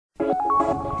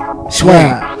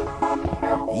Swear.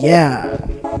 Yeah.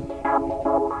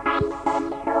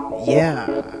 Yeah.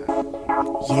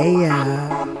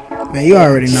 Yeah. Man, you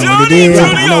already know what it is.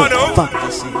 I know what the fuck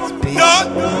this is, bitch.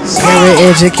 Very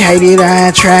educated,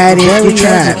 I tried it, you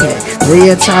tried it.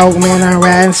 Real talk, man, I'm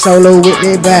riding solo with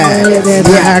that body.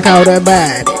 Yeah, I caught that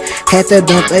body. Had to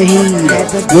dump the heat.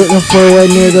 Looking for a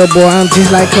nigga, boy, I'm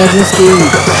just like Cousin Steve.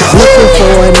 Looking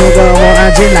for a nigga, boy,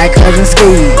 I'm just like Cousin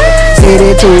Steve. Said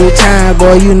it 2 times,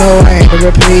 boy, you know I ain't to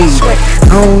repeat.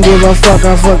 I don't give a fuck,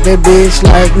 I fuck that bitch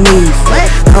like me.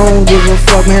 I don't give a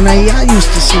fuck, man, I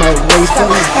used to smoke waste.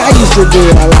 I used to do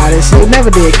a lot of shit, never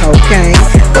did cocaine.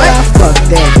 But I fucked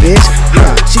that bitch,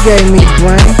 she gave me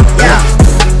brain.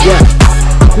 Yeah.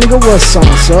 Nigga, what's on,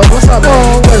 up? What's up,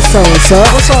 man? What's on, up?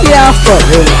 What's up? Yeah, I fucked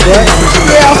with it, boy.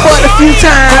 Yeah, I fucked a few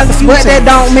times, but that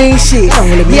don't mean shit.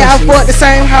 Yeah, I fucked the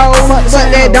same hoe, but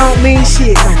that don't mean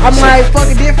shit. I might fuck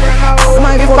a different hoe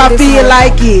if I feel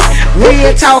like it.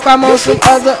 Real talk, I'm on some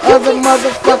other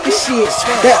motherfucking shit.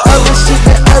 That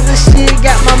other shit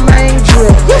got my mind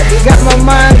drip. Got my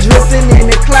mind drifting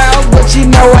in the clouds, but you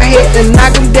know I had to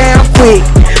knock them down quick.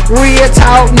 Real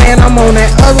talk, man, I'm on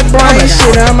that other brain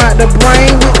shit. I'm out the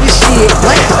brain with the shit.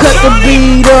 Cut the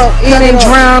beat up, it ain't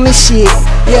drowning shit.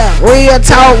 Yeah, real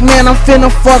talk, man, I'm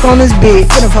finna fuck on this bitch.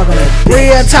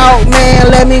 Real talk,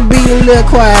 man, let me be a little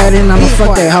quiet and I'ma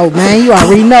fuck that hoe, man. You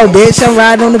already know, bitch, I'm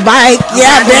riding on the bike.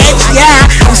 Yeah, bitch, yeah,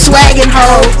 I'm swagging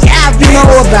hoe. Yeah, you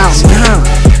know about me, huh?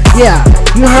 Yeah,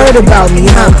 you heard about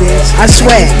me, huh? I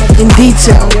swag in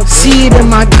detail, see it in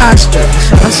my posture.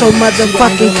 I'm so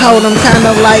motherfucking cold, I'm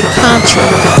kinda like Contra.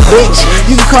 Bitch,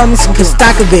 you can call me some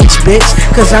Kostakovich, bitch,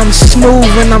 cause I'm smooth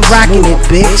when I'm rocking it,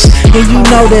 bitch. And you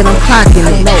know that I'm clocking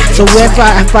it. So if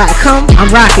I come,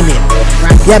 I'm rocking it.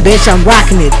 Yeah, bitch, I'm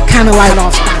rocking it. Kinda like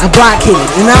a block hit it.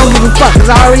 And I don't give a fuck, cause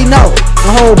I already know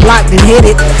the whole block done hit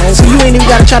it. So you ain't even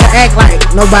gotta try to act like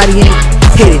nobody ain't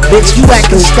hit it, bitch. You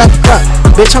acting stuck up,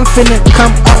 bitch. I'm finna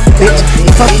come up, bitch.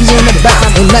 Fuck you in the back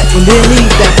and nothing, then leave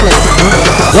that place.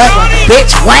 What,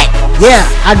 bitch? What? Yeah,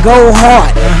 I go hard.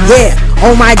 Yeah,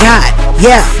 oh my god.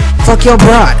 Yeah, fuck your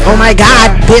broad. Oh my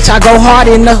god, bitch. I go hard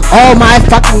in the. Oh my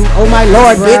fucking. Oh my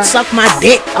lord, bitch. Suck my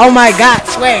dick. Oh my god,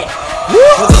 swear.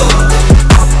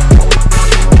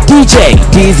 DJ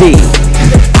DZ,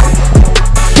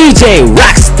 DJ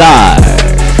Rockstar.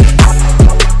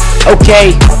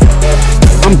 Okay,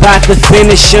 I'm about to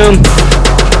finish him.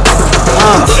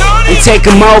 And take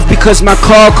them off because my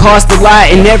car cost a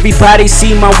lot. And everybody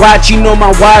see my watch, you know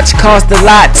my watch cost a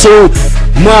lot too.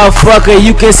 Motherfucker,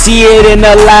 you can see it in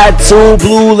the lot too.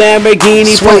 Blue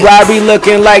Lamborghini, Ferrari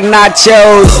looking like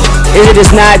nachos. It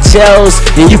is nachos,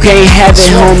 and you can't have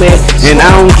it, homie. And I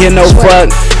don't give no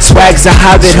fuck. Swag's a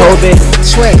habit, homie.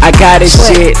 I got this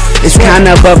shit, it's kind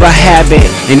of a habit.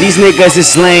 And these niggas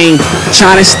is lame,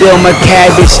 trying to steal my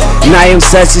cabbage. And I am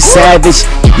such a savage.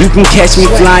 You can catch me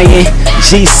flying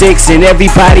G6 and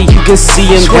everybody, you can see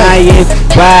him dying.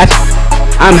 Why?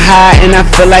 I'm high and I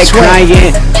feel like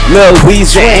crying. Lil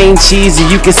Weezer ain't cheesy,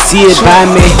 you can see it by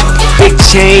me. Big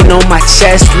chain on my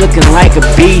chest looking like a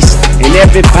beast. And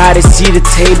everybody see the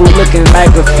table looking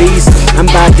like a feast. I'm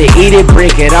about to eat it,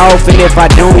 break it off. And if I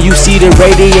don't, you see the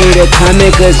radiator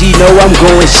coming, cause you know I'm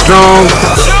going strong.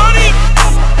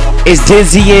 It's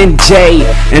Dizzy and Jay,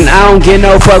 and I don't give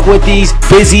no fuck what these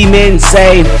busy men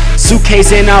say.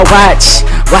 Suitcase in our watch,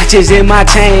 watches in my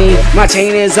chain. My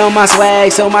chain is on my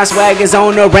swag, so my swag is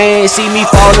on the range. See me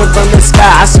falling from the sky,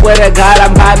 I swear to God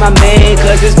I'm by my man.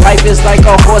 Cause this life is like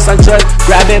a horse, I'm just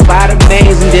grabbing by the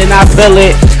manes and then I feel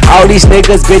it. All these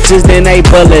niggas bitches, then they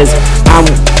bullets. I'm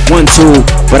 1-2,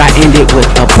 but I end it with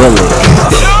a bullet.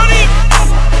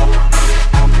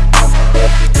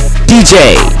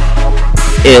 DJ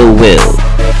Ill Will.